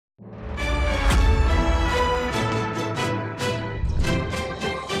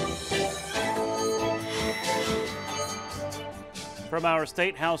From our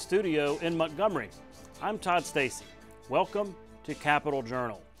State House studio in Montgomery, I'm Todd Stacy. Welcome to Capitol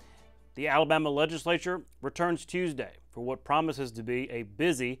Journal. The Alabama legislature returns Tuesday for what promises to be a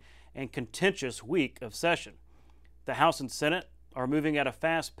busy and contentious week of session. The House and Senate are moving at a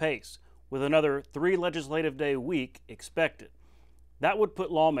fast pace with another 3 legislative day week expected. That would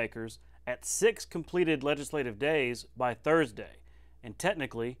put lawmakers at 6 completed legislative days by Thursday, and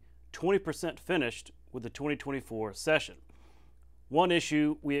technically 20% finished with the 2024 session. One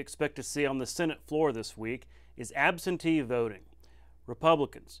issue we expect to see on the Senate floor this week is absentee voting.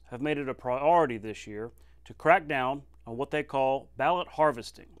 Republicans have made it a priority this year to crack down on what they call ballot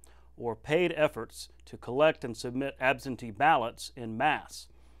harvesting, or paid efforts to collect and submit absentee ballots en masse.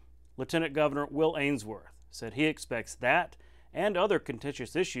 Lieutenant Governor Will Ainsworth said he expects that and other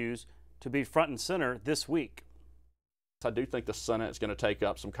contentious issues to be front and center this week. I do think the Senate is going to take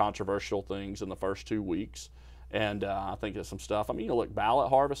up some controversial things in the first 2 weeks, and I think there's some stuff. I mean, look, ballot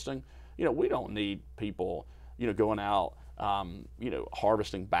harvesting, we don't need people, going out,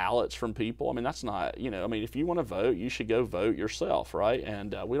 harvesting ballots from people. I mean, that's not, if you want to vote, you should go vote yourself, right?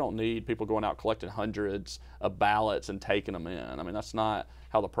 And we don't need people going out collecting hundreds of ballots and taking them in. I mean, that's not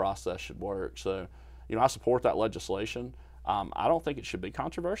how the process should work. So, I support that legislation. I don't think it should be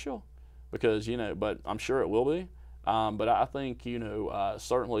controversial because, but I'm sure it will be. But I think,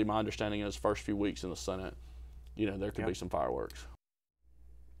 certainly my understanding is first few weeks in the Senate, there could be some fireworks.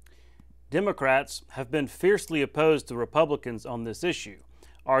 Democrats have been fiercely opposed to Republicans on this issue,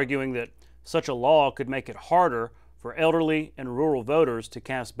 arguing that such a law could make it harder for elderly and rural voters to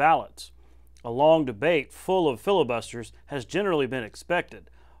cast ballots. A long debate full of filibusters has generally been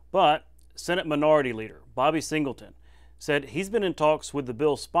expected, but Senate Minority Leader Bobby Singleton said he's been in talks with the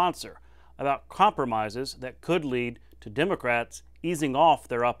bill's sponsor about compromises that could lead to Democrats easing off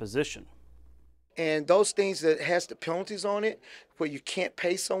their opposition. And those things that has the penalties on it, where you can't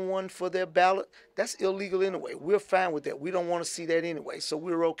pay someone for their ballot, that's illegal anyway. We're fine with that. We don't want to see that anyway, so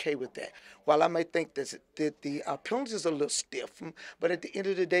we're okay with that. While I may think that the penalties are a little stiff, but at the end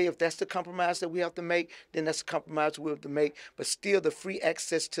of the day, if that's the compromise that we have to make, then that's the compromise we have to make. But still, the free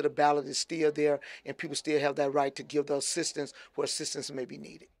access to the ballot is still there, and people still have that right to give the assistance where assistance may be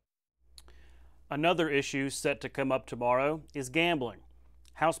needed. Another issue set to come up tomorrow is gambling.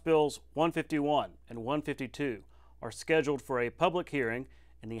 House Bills 151 and 152 are scheduled for a public hearing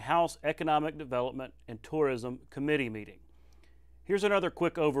in the House Economic Development and Tourism Committee meeting. Here's another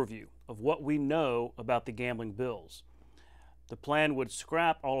quick overview of what we know about the gambling bills. The plan would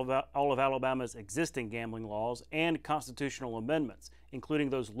scrap all of Alabama's existing gambling laws and constitutional amendments,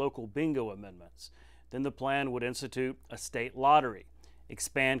 including those local bingo amendments. Then the plan would institute a state lottery,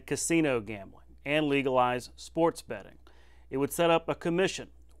 expand casino gambling, and legalize sports betting. It would set up a commission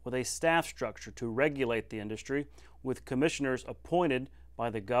with a staff structure to regulate the industry, with commissioners appointed by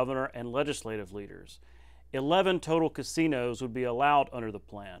the governor and legislative leaders. 11 total casinos would be allowed under the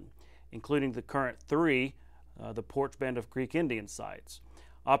plan, including the current 3, the Porch Band of Creek Indian sites.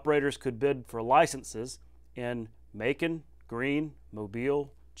 Operators could bid for licenses in Macon, Greene,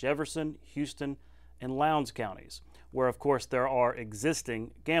 Mobile, Jefferson, Houston, and Lowndes counties, where of course there are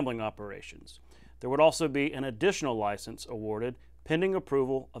existing gambling operations. There would also be an additional license awarded pending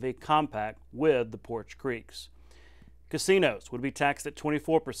approval of a compact with the Porch Creeks. Casinos would be taxed at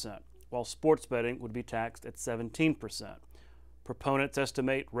 24%, while sports betting would be taxed at 17%. Proponents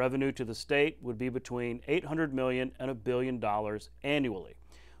estimate revenue to the state would be between $800 million and $1 billion annually.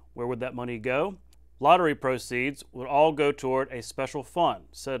 Where would that money go? Lottery proceeds would all go toward a special fund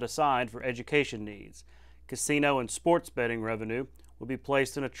set aside for education needs. Casino and sports betting revenue would be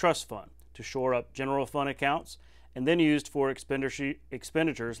placed in a trust fund to shore up general fund accounts and then used for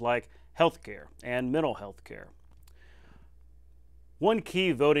expenditures like health care and mental health care. One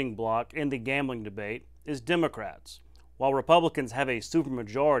key voting bloc in the gambling debate is Democrats. While Republicans have a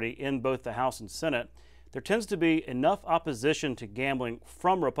supermajority in both the House and Senate, there tends to be enough opposition to gambling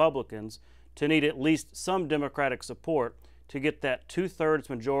from Republicans to need at least some Democratic support to get that 2/3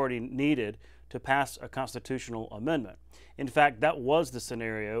 majority needed to pass a constitutional amendment. In fact, that was the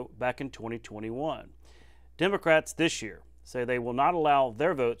scenario back in 2021. Democrats this year say they will not allow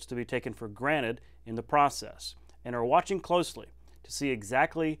their votes to be taken for granted in the process and are watching closely to see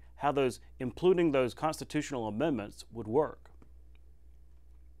exactly how including those constitutional amendments would work.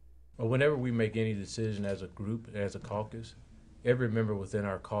 Well, whenever we make any decision as a group, as a caucus, every member within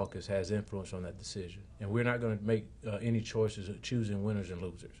our caucus has influence on that decision. And we're not going to make any choices of choosing winners and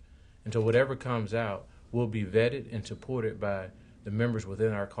losers. And so whatever comes out will be vetted and supported by the members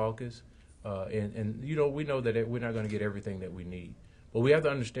within our caucus. We know that we're not going to get everything that we need. But we have to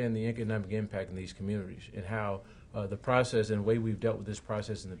understand the economic impact in these communities and how the process and the way we've dealt with this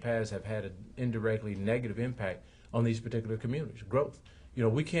process in the past have had an indirectly negative impact on these particular communities' growth.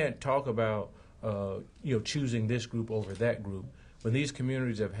 We can't talk about choosing this group over that group when these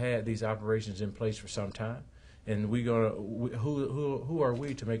communities have had these operations in place for some time, and who are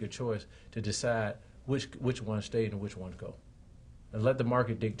we to make a choice to decide which ones stay and which ones go, and let the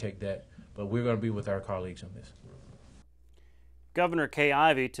market dictate that. But we're going to be with our colleagues on this. Governor Kay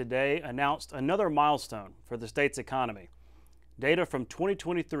Ivey today announced another milestone for the state's economy. Data from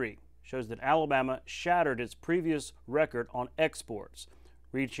 2023 shows that Alabama shattered its previous record on exports,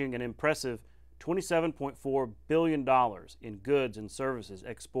 reaching an impressive $27.4 billion in goods and services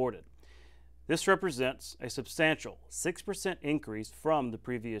exported. This represents a substantial 6% increase from the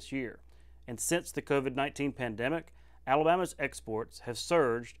previous year. And since the COVID-19 pandemic, Alabama's exports have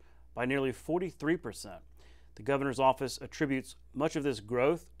surged by nearly 43%. The governor's office attributes much of this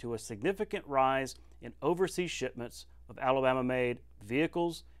growth to a significant rise in overseas shipments of Alabama-made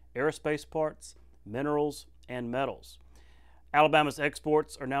vehicles, aerospace parts, minerals, and metals. Alabama's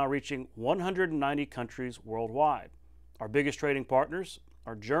exports are now reaching 190 countries worldwide. Our biggest trading partners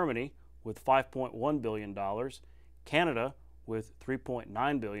are Germany with $5.1 billion, Canada with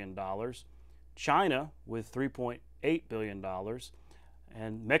 $3.9 billion, China with $3.8 billion,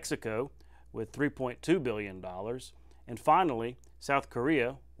 and Mexico with $3.2 billion, and finally, South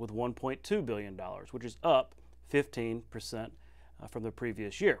Korea with $1.2 billion, which is up 15% from the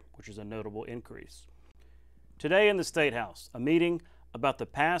previous year, which is a notable increase. Today in the State House, a meeting about the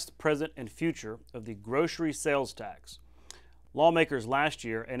past, present, and future of the grocery sales tax. Lawmakers last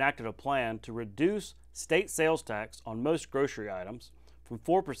year enacted a plan to reduce state sales tax on most grocery items from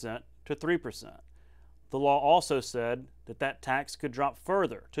 4% to 3%. The law also said that tax could drop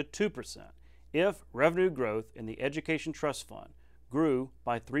further to 2% if revenue growth in the Education Trust Fund grew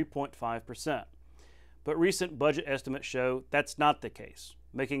by 3.5%. But recent budget estimates show that's not the case,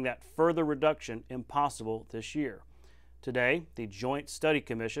 making that further reduction impossible this year. Today, the Joint Study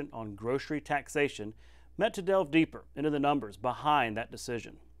Commission on Grocery Taxation met to delve deeper into the numbers behind that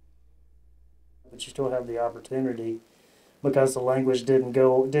decision. But you still have the opportunity, because the language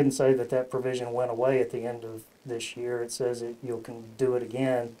didn't say that provision went away at the end of this year. It says you can do it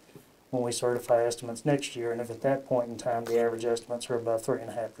again when we certify estimates next year, and if at that point in time the average estimates are above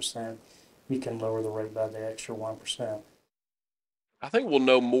 3.5%, you can lower the rate by the extra 1%. I think we'll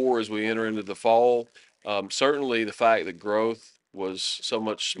know more as we enter into the fall. Certainly the fact that growth was so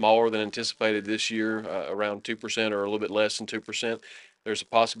much smaller than anticipated this year, around 2% or a little bit less than 2%. There's a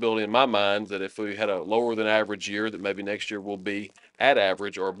possibility in my mind that if we had a lower than average year, that maybe next year will be at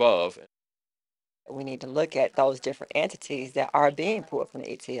average or above. We need to look at those different entities that are being pulled from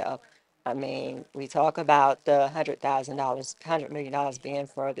the ETL. I mean, we talk about the $100 million being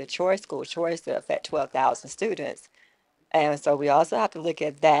for the school choice to affect 12,000 students. And so we also have to look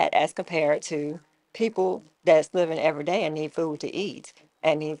at that as compared to people that's living every day and need food to eat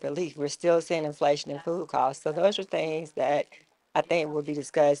and need relief. We're still seeing inflation in food costs. So those are things that I think will be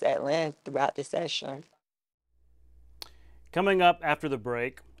discussed at length throughout this session. Coming up after the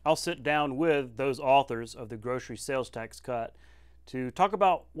break, I'll sit down with those authors of the grocery sales tax cut to talk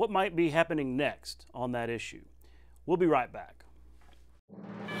about what might be happening next on that issue. We'll be right back.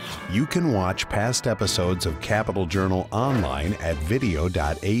 You can watch past episodes of Capital Journal online at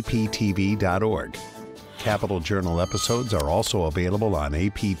video.aptv.org. Capital Journal episodes are also available on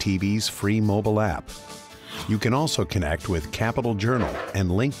APTV's free mobile app. You can also connect with Capital Journal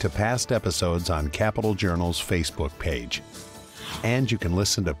and link to past episodes on Capital Journal's Facebook page. And you can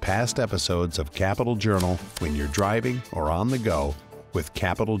listen to past episodes of Capital Journal when you're driving or on the go with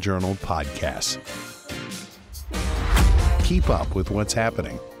Capital Journal podcasts. Keep up with what's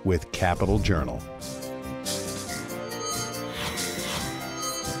happening with Capital Journal.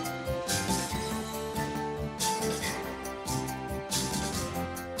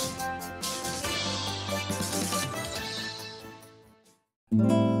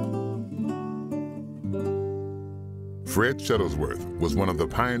 Fred Shuttlesworth was one of the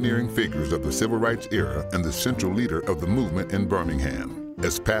pioneering figures of the Civil Rights era and the central leader of the movement in Birmingham.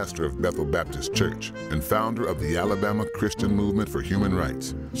 As pastor of Bethel Baptist Church and founder of the Alabama Christian Movement for Human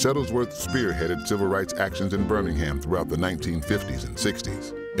Rights, Shuttlesworth spearheaded civil rights actions in Birmingham throughout the 1950s and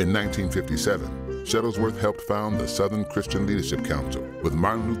 60s. In 1957, Shuttlesworth helped found the Southern Christian Leadership Council with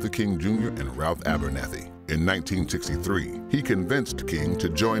Martin Luther King Jr. and Ralph Abernathy. In 1963, he convinced King to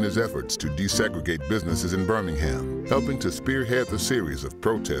join his efforts to desegregate businesses in Birmingham, helping to spearhead the series of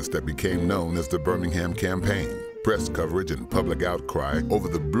protests that became known as the Birmingham Campaign. Press coverage and public outcry over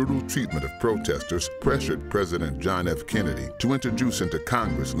the brutal treatment of protesters pressured President John F. Kennedy to introduce into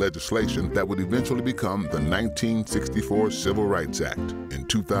Congress legislation that would eventually become the 1964 Civil Rights Act. In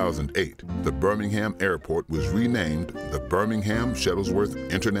 2008, the Birmingham Airport was renamed the Birmingham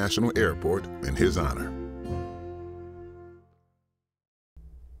Shuttlesworth International Airport in his honor.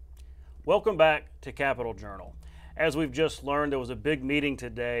 Welcome back to Capitol Journal. As we've just learned, there was a big meeting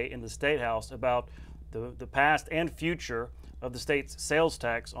today in the State House about the past and future of the state's sales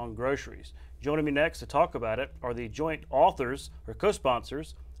tax on groceries. Joining me next to talk about it are the joint authors or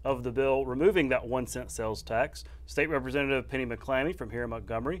co-sponsors of the bill removing that 1 cent sales tax, State Representative Penni McClammy from here in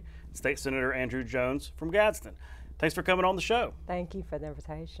Montgomery, and State Senator Andrew Jones from Gadsden. Thanks for coming on the show. Thank you for the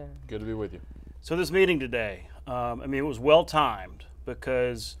invitation. Good to be with you. So this meeting today, it was well timed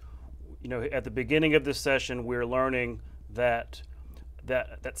because, at the beginning of this session, we're learning that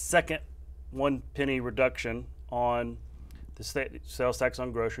second 1 penny reduction on the state sales tax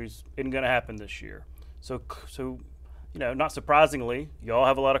on groceries isn't going to happen this year. So not surprisingly, y'all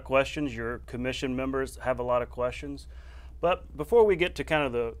have a lot of questions. Your commission members have a lot of questions. But before we get to kind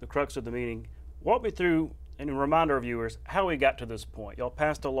of the crux of the meeting, walk me through and remind our viewers how we got to this point. Y'all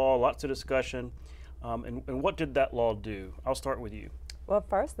passed a law, lots of discussion, and what did that law do? I'll start with you. Well,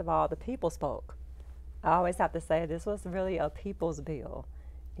 first of all, the people spoke. I always have to say this was really a people's bill.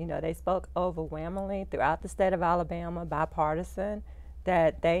 They spoke overwhelmingly throughout the state of Alabama, bipartisan,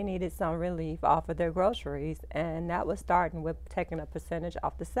 that they needed some relief off of their groceries, and that was starting with taking a percentage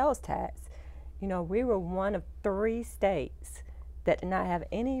off the sales tax. We were one of 3 states that did not have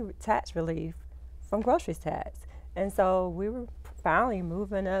any tax relief from groceries tax. And so we were finally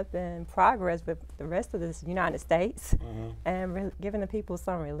moving up in progress with the rest of the United States and giving the people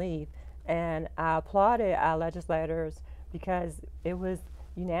some relief. And I applauded our legislators because it was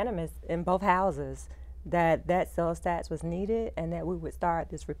unanimous in both houses that sales tax was needed and that we would start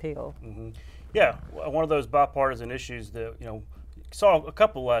this repeal. Yeah, one of those bipartisan issues that, saw a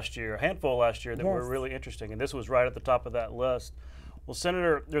couple last year, a handful last year that were really interesting, and this was right at the top of that list. Well,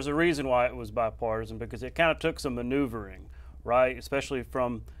 Senator, there's a reason why it was bipartisan, because it kind of took some maneuvering, right, especially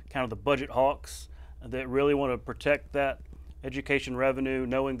from kind of the budget hawks that really want to protect that education revenue,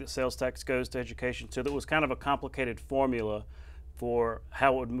 knowing that sales tax goes to education. So that was kind of a complicated formula for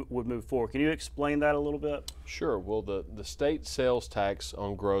how it would move forward. Can you explain that a little bit? Sure. Well, the state sales tax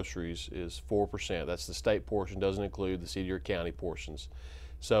on groceries is 4%. That's the state portion, doesn't include the city or county portions.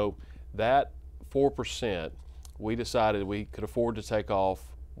 So that 4%, we decided we could afford to take off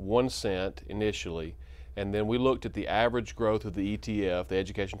 1 cent initially, and then we looked at the average growth of the ETF, the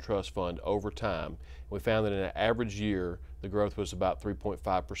Education Trust Fund, over time. We found that in an average year, the growth was about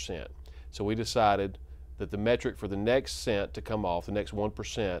 3.5%. So we decided that the metric for the next cent to come off, the next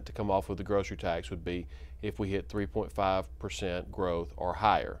 1% to come off of the grocery tax, would be if we hit 3.5% growth or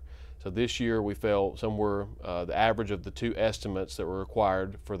higher. So this year we fell somewhere, the average of the 2 estimates that were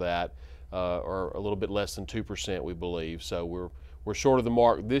required for that are a little bit less than 2%, we believe. So we're short of the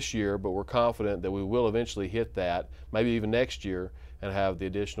mark this year, but we're confident that we will eventually hit that, maybe even next year, and have the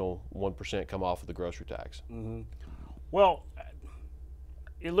additional 1% come off of the grocery tax. Well,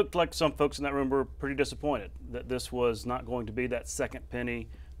 it looked like some folks in that room were pretty disappointed that this was not going to be that second penny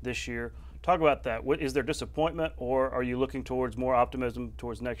this year. Talk about that. Is there disappointment, or are you looking towards more optimism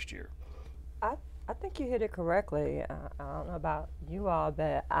towards next year? I think you hit it correctly. I don't know about you all,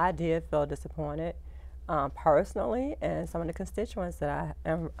 but I did feel disappointed personally, and some of the constituents that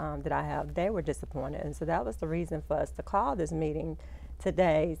I have, they were disappointed, and so that was the reason for us to call this meeting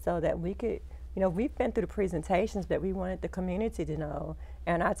today, so that we could, we've been through the presentations, but we wanted the community to know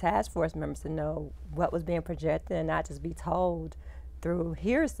and our task force members to know what was being projected and not just be told through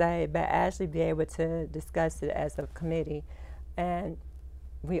hearsay, but actually be able to discuss it as a committee. And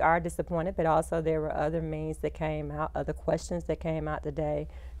we are disappointed, but also there were other means that came out, other questions that came out today,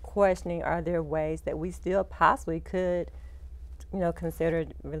 questioning are there ways that we still possibly could, consider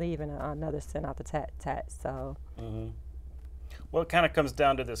relieving another cent off the tax. So. Well, it kind of comes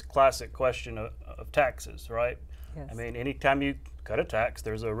down to this classic question of taxes, right? Yes. I mean, anytime you cut a tax,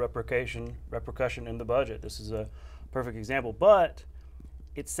 there's a repercussion in the budget. This is a perfect example. But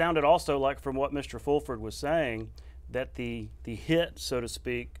it sounded also like, from what Mr. Fulford was saying, that the hit, so to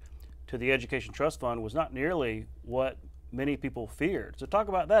speak, to the Education Trust Fund was not nearly what many people feared. So talk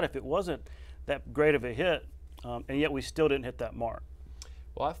about that. If it wasn't that great of a hit, and yet we still didn't hit that mark.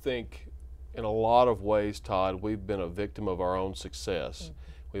 Well, I think in a lot of ways, Todd, we've been a victim of our own success.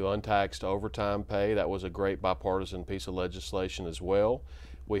 We've untaxed overtime pay. That was a great bipartisan piece of legislation as well.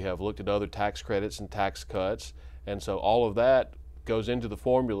 We have looked at other tax credits and tax cuts, and so all of that goes into the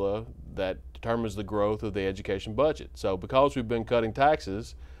formula that determines the growth of the education budget. So because we've been cutting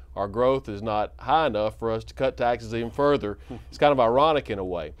taxes, our growth is not high enough for us to cut taxes even further. It's kind of ironic in a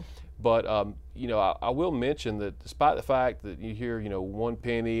way. But you know, I will mention that despite the fact that you hear, you know, one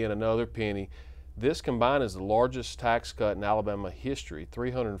penny and another penny, this combined is the largest tax cut in Alabama history,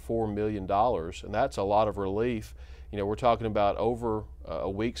 $304 million, and that's a lot of relief. You know, we're talking about over a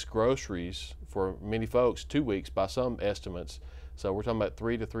week's groceries for many folks, 2 weeks by some estimates. So we're talking about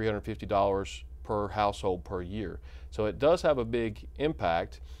 $300 to $350 per household per year. So it does have a big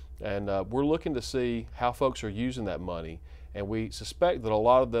impact, and we're looking to see how folks are using that money. And we suspect that a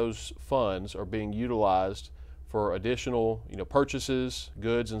lot of those funds are being utilized for additional, you know, purchases,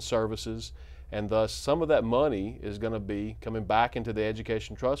 goods and services, and thus some of that money is going to be coming back into the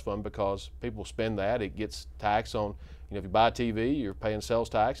Education Trust Fund because people spend that. It gets taxed on, you know, if you buy a TV, you're paying sales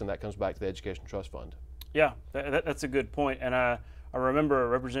tax, and that comes back to the Education Trust Fund. Yeah, that's a good point. And I remember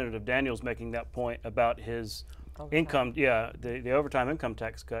Representative Daniels making that point about his income, the overtime income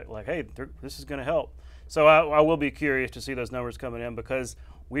tax cut, like, hey, this is going to help. So I will be curious to see those numbers coming in because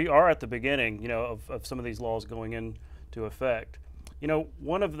we are at the beginning, you know, of some of these laws going into effect. You know,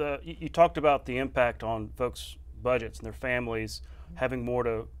 you talked about the impact on folks' budgets and their families having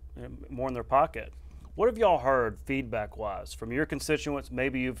more in their pocket. What have y'all heard feedback-wise from your constituents?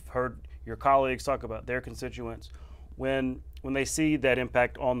 Maybe you've heard your colleagues talk about their constituents when they see that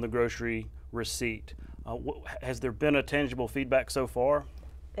impact on the grocery receipt. Has there been a tangible feedback so far?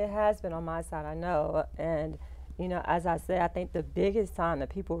 It has been on my side, I know. And, you know, as I said, I think the biggest time that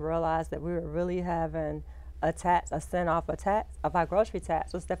people realized that we were really having a send off of our grocery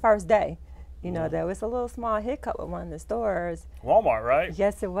tax was the first day. You know, there was a little small hiccup with one of the stores. Walmart, right?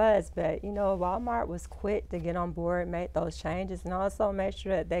 Yes, it was. But, you know, Walmart was quick to get on board, make those changes, and also make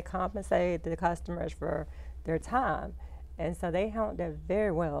sure that they compensated the customers for their time. And so they handled that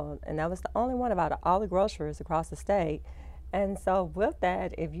very well. And that was the only one about all the grocers across the state. And so with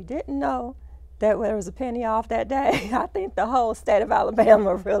that, if you didn't know that there was a penny off that day, I think the whole state of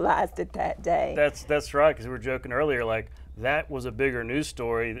Alabama realized it that day. That's right, because we were joking earlier, like that was a bigger news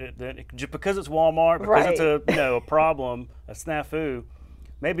story just because it's Walmart, because it's a problem, a snafu,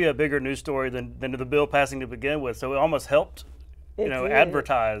 maybe a bigger news story than the bill passing to begin with. So it almost helped,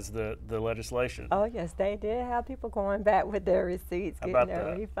 advertise the legislation. Oh yes, they did have people going back with their receipts, getting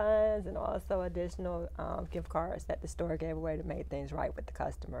their refunds, and also additional gift cards that the store gave away to make things right with the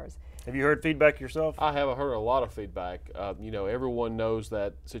customers. Have you heard feedback yourself? I have heard a lot of feedback. You know, everyone knows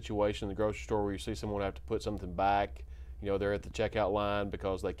that situation in the grocery store where you see someone have to put something back. You know, they're at the checkout line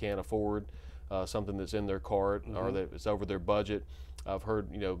because they can't afford something that's in their cart or that it's over their budget. I've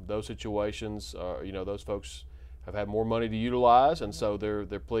heard, you know, those situations. You know, those folks have had more money to utilize, and so they're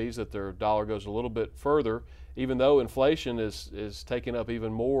pleased that their dollar goes a little bit further, even though inflation is taking up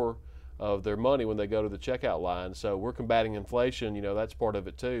even more of their money when they go to the checkout line. So we're combating inflation. You know, that's part of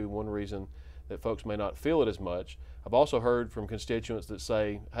it too. One reason that folks may not feel it as much. I've also heard from constituents that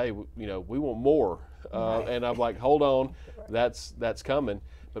say, hey, you know, we want more, and I'm like, hold on, that's coming.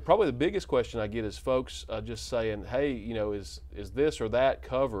 But probably the biggest question I get is folks just saying, hey, you know, is this or that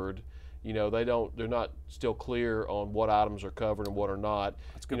covered? You know, they're not still clear on what items are covered and what are not.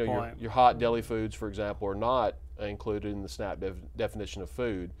 That's a good point. point. Your hot deli foods, for example, are not included in the SNAP definition of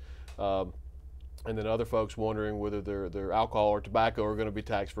food. And then other folks wondering whether their alcohol or tobacco are going to be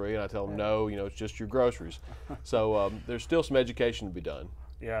tax-free, and I tell them no, you know, it's just your groceries. So there's still some education to be done.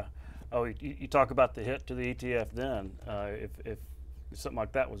 Yeah. Oh, you talk about the hit to the ETF then, if something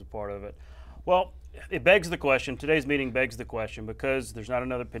like that was a part of it. Well, it begs the question, today's meeting begs the question, because there's not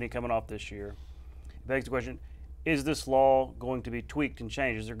another penny coming off this year. It begs the question, is this law going to be tweaked and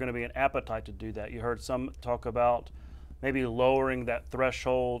changed? Is there going to be an appetite to do that? You heard some talk about maybe lowering that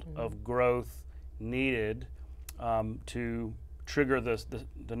threshold of growth needed to trigger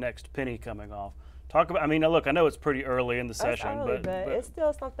the next penny coming off. Talk about, I mean, look, I know it's pretty early in the session, but it's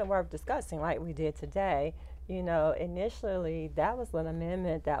still something worth discussing like we did today. You know, initially that was an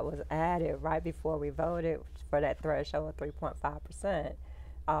amendment that was added right before we voted for that threshold of 3.5%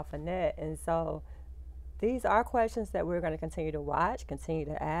 off of net. And so these are questions that we're going to continue to watch, continue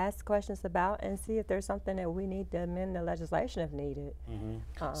to ask questions about, and see if there's something that we need to amend the legislation if needed.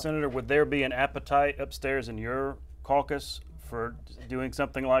 Senator, would there be an appetite upstairs in your caucus for doing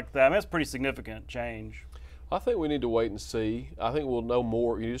something like that? I mean, that's a pretty significant change. I think we need to wait and see. I think we'll know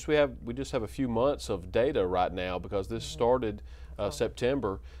more. We just have a few months of data right now because this started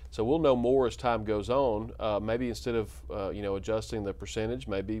September, so we'll know more as time goes on. Maybe instead of adjusting the percentage,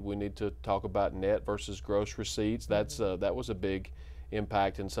 maybe we need to talk about net versus gross receipts. That was a big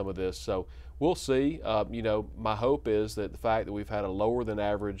impact in some of this. So we'll see. You know, my hope is that the fact that we've had a lower than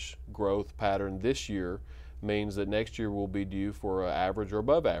average growth pattern this year means that next year we'll be due for an average or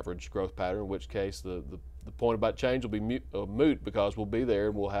above average growth pattern, in which case the point about change will be moot, because we'll be there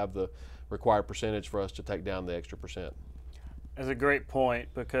and we'll have the required percentage for us to take down the extra percent. That's a great point,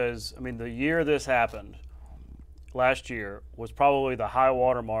 because, I mean, the year this happened, last year, was probably the high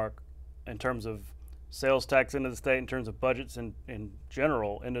watermark in terms of sales tax into the state, in terms of budgets in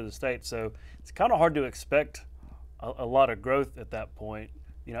general into the state. So it's kind of hard to expect a lot of growth at that point,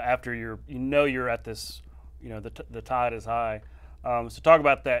 you know, after you're at this, you know, the tide is high. So talk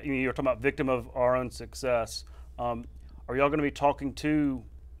about that. You're talking about victim of our own success. Are y'all going to be talking to,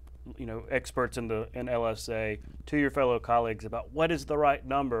 you know, experts in LSA, to your fellow colleagues about what is the right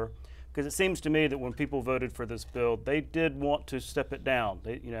number? Because it seems to me that when people voted for this bill, they did want to step it down.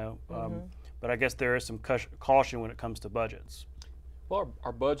 But I guess there is some caution when it comes to budgets. Well,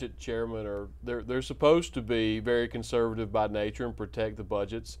 our budget chairmen they're supposed to be very conservative by nature and protect the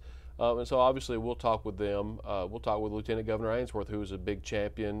budgets. And so obviously we'll talk with them. We'll talk with Lieutenant Governor Ainsworth, who is a big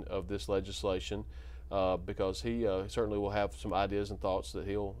champion of this legislation, because he certainly will have some ideas and thoughts that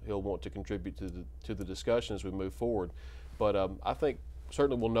he'll want to contribute to the discussion as we move forward. But I think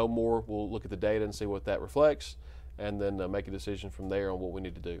certainly we'll know more. We'll look at the data and see what that reflects, and then make a decision from there on what we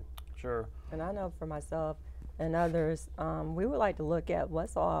need to do. Sure. And I know for myself and others, we would like to look at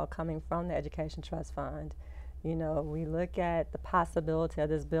what's all coming from the Education Trust Fund. You know, we look at the possibility of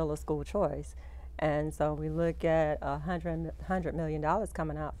this bill of school choice. And so we look at $100 million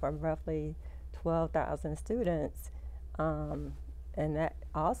coming out for roughly 12,000 students. And that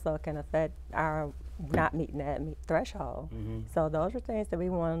also can affect our not meeting that threshold. So those are things that we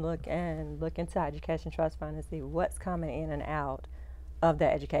want to look into Education Trust Fund and see what's coming in and out of the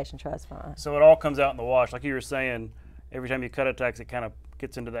Education Trust Fund. So it all comes out in the wash. Like you were saying, every time you cut a tax, it kind of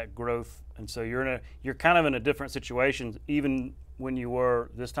gets into that growth. And so you're kind of in a different situation, even when you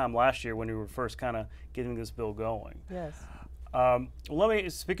were this time last year when you were first kind of getting this bill going. Yes.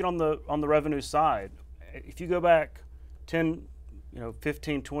 Speaking on the revenue side, if you go back 10,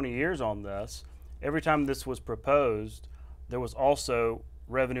 15, 20 years on this, every time this was proposed, there was also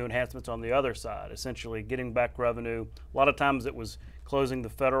revenue enhancements on the other side, essentially getting back revenue. A lot of times it was closing the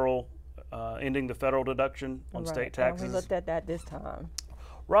federal, ending the federal deduction on state taxes. And we looked at that this time.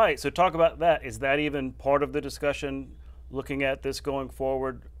 Right, so talk about that. Is that even part of the discussion, looking at this going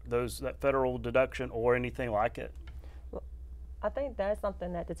forward, that federal deduction or anything like it? Well, I think that's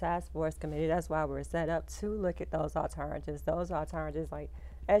something that the task force committee, that's why we're set up to look at those alternatives. Those alternatives, like,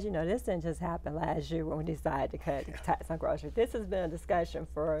 as you know, this didn't just happen last year when we decided to cut tax on groceries. This has been a discussion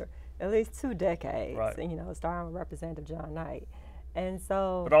for at least 2 decades, right. Starting with Representative John Knight. And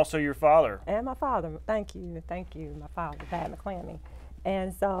so, but also your father. And my father, thank you, my father, Penni McClammy.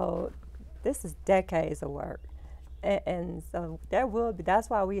 And so this is decades of work. And so there will be, that's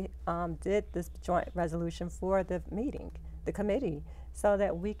why we did this joint resolution for the meeting, the committee, so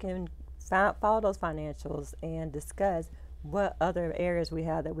that we can follow those financials and discuss what other areas we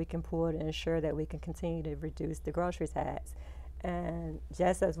have that we can pull to ensure that we can continue to reduce the grocery tax. And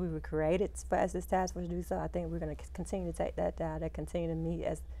just as we were created as this task force to do so, I think we're going to continue to take that data, continue to meet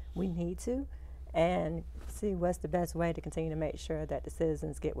as we need to, and see what's the best way to continue to make sure that the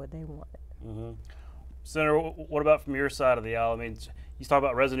citizens get what they want. Mm-hmm. Senator, what about from your side of the aisle? I mean, you talk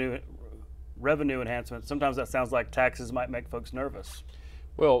about revenue enhancement. Sometimes that sounds like taxes might make folks nervous.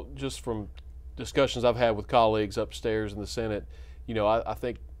 Well, just from discussions I've had with colleagues upstairs in the Senate, I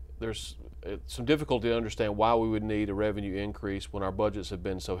think there's some difficulty to understand why we would need a revenue increase when our budgets have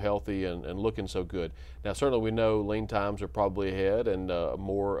been so healthy and looking so good. Now, certainly we know lean times are probably ahead and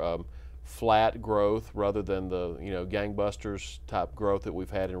more flat growth rather than the gangbusters type growth that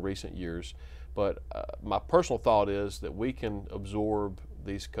we've had in recent years. But my personal thought is that we can absorb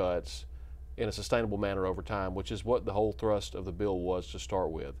these cuts in a sustainable manner over time, which is what the whole thrust of the bill was to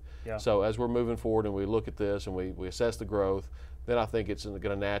start with. Yeah. So as we're moving forward and we look at this and we assess the growth, then I think it's going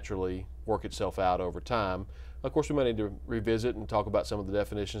to naturally work itself out over time. Of course, we may need to revisit and talk about some of the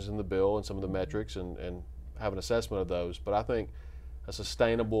definitions in the bill and some of the metrics and have an assessment of those. But I think a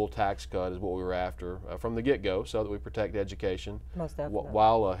sustainable tax cut is what we were after from the get-go, so that we protect education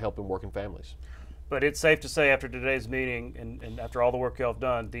while helping working families. But it's safe to say after today's meeting and after all the work y'all have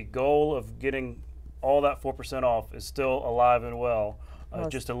done, the goal of getting all that 4% off is still alive and well,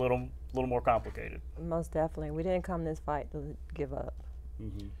 just a little more complicated. Most definitely. We didn't come this fight to give up.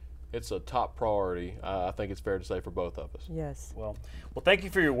 Mm-hmm. it's a top priority. I think it's fair to say for both of us. Yes. Well, thank you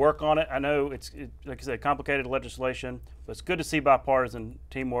for your work on it. I know it's like I said, complicated legislation, but it's good to see bipartisan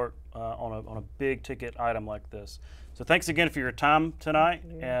teamwork on a big ticket item like this. So thanks again for your time tonight,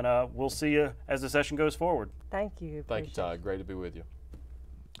 and we'll see you as the session goes forward. Thank you. Thank you, Todd. Great to be with you.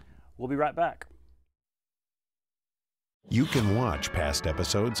 We'll be right back. You can watch past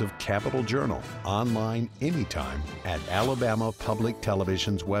episodes of Capitol Journal online anytime at Alabama Public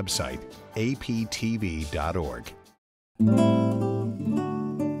Television's website, aptv.org.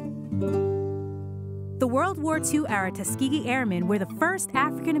 The World War II-era Tuskegee Airmen were the first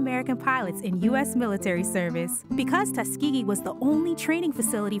African-American pilots in U.S. military service. Because Tuskegee was the only training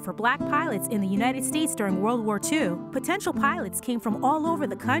facility for black pilots in the United States during World War II, potential pilots came from all over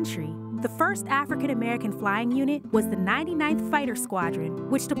the country. The first African-American flying unit was the 99th Fighter Squadron,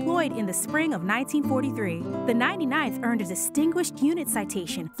 which deployed in the spring of 1943. The 99th earned a Distinguished Unit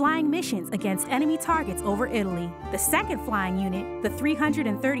Citation, flying missions against enemy targets over Italy. The second flying unit, the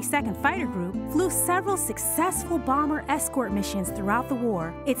 332nd Fighter Group, flew several successful bomber escort missions throughout the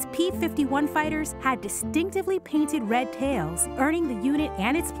war. Its P-51 fighters had distinctively painted red tails, earning the unit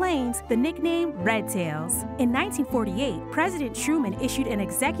and its planes the nickname Red Tails. In 1948, President Truman issued an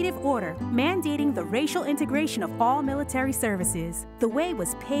executive order mandating the racial integration of all military services. The way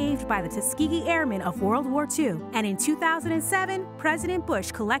was paved by the Tuskegee Airmen of World War II, and in 2007, President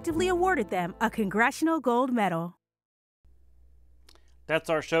Bush collectively awarded them a Congressional Gold Medal. That's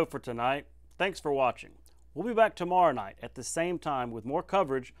our show for tonight. Thanks for watching. We'll be back tomorrow night at the same time with more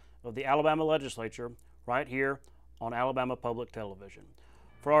coverage of the Alabama legislature right here on Alabama Public Television.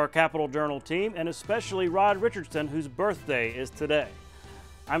 For our Capitol Journal team, and especially Rod Richardson, whose birthday is today,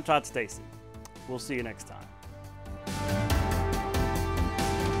 I'm Todd Stacy. We'll see you next time.